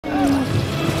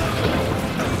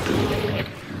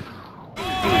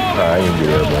I ain't get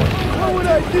airborne. What would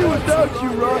I do without you,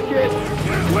 Rocket?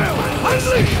 Well,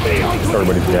 unleash me on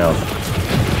Everybody's down.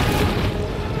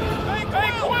 Hey,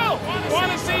 Quill!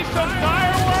 Want to see some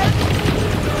fireworks?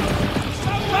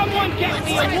 Someone get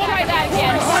me a Let's try that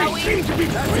again, shall we? seem to be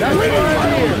That's why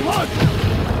I'm here.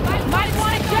 Might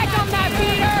want to check on that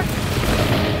beater.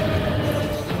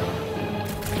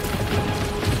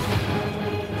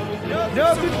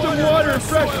 Nothing some water and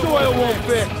fresh soil won't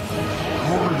fix.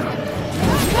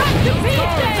 Cut to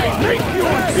pieces! Make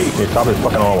your peace. Yeah, top his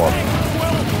fucking arm off.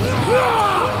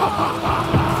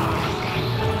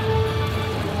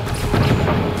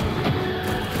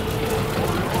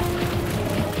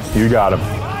 You got him.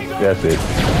 That's it.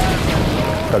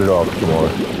 Cut it off, come on.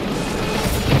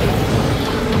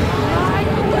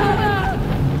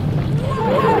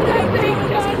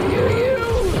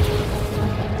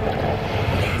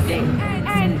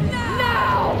 And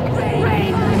now,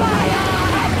 rain fire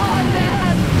upon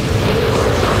them!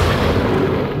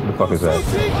 What the fuck is that?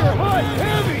 These are hot,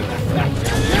 heavy.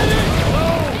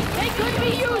 They could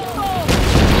be useful!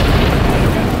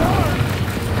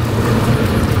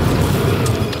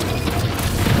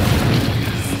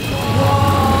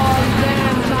 Warm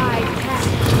them, my cat!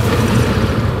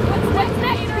 What's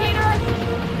next, Peter?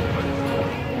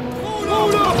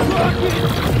 Load up, Rocket.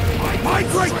 My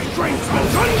great strength is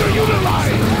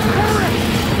underutilized.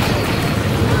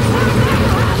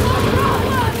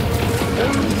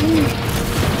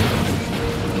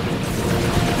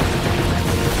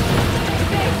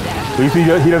 At least he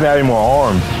doesn't have any more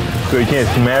arms, so he can't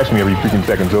smash me every freaking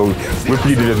second. So we're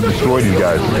free to just destroy these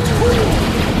guys.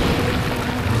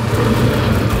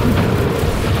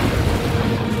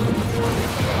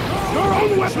 Your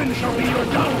own weapon shall be your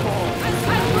downfall. As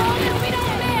long as we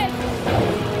don't miss!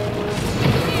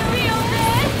 Serial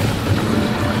this!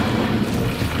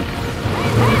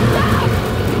 Hands up!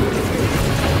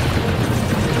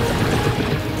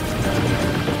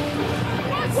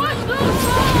 What's the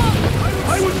wrong?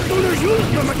 I would sooner use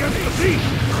them against the beast.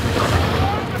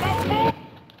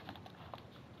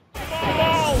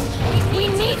 We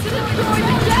need to destroy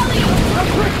the jelly! The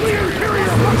prickly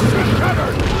interior must be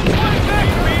shattered. What's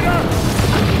next, Peter?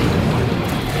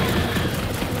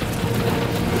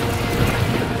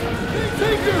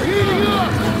 Things are heating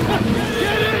up.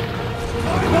 Get it?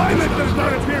 The climate does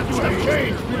not appear to have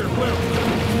changed, Peter Quill.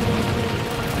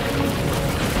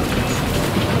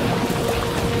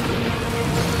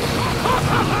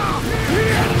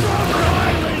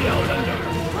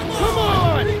 Come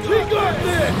on, we got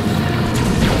this.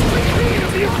 Speed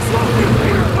of the explosion,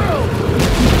 Peter Quill.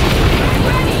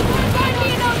 Ready! Find me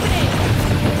an opening!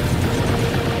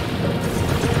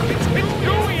 It's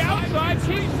dewy outside.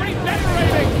 Keep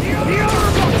regenerating. The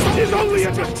outer box is only a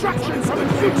distraction from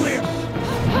its nucleus.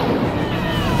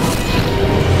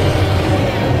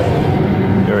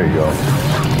 There you go.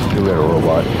 You got a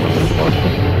robot.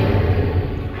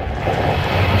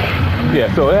 Yeah,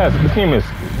 so this game is,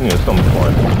 some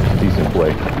fun, decent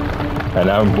play, and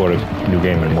I haven't bought a new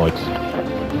game in months.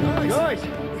 Guys,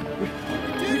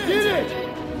 we did it.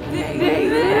 They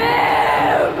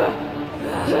live!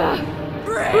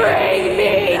 Bring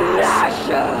me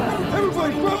Nasha!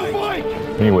 Everybody, grab a bike.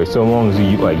 Anyway, so long as you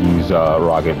use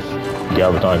rockets,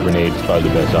 galvatonic grenades is probably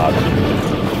the best option.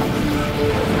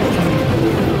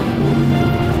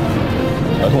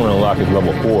 I just want to unlock his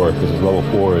level 4 because his level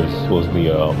 4 is supposed to be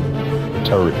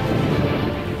turret,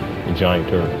 a giant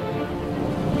turret.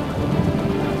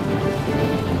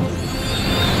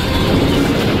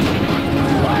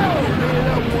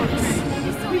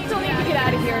 We still need to get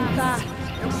out of here and fast.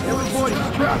 Everybody,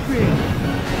 strap in.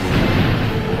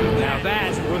 Now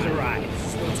that was a ride.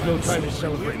 It's no time to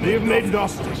celebrate. We have made it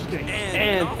off this thing.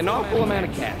 And an awful amount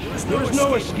of cash. There's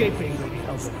no escaping Lady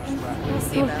HellBender's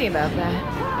wrath. We'll see about that.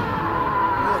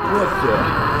 What the?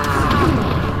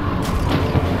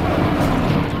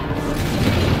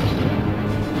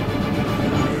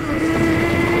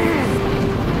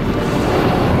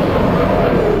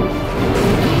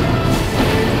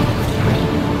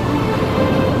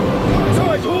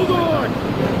 Guys, hold on!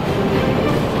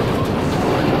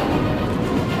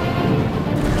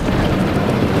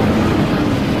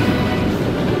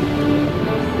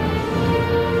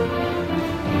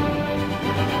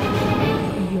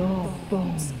 Your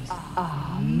bones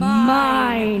are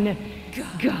mine,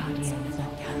 Guardians of the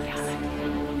Galaxy.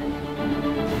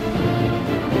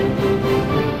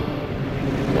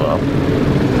 Wow.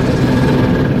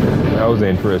 That was an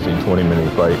interesting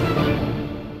 20-minute fight.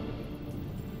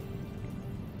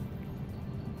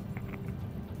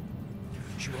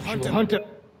 Hunter.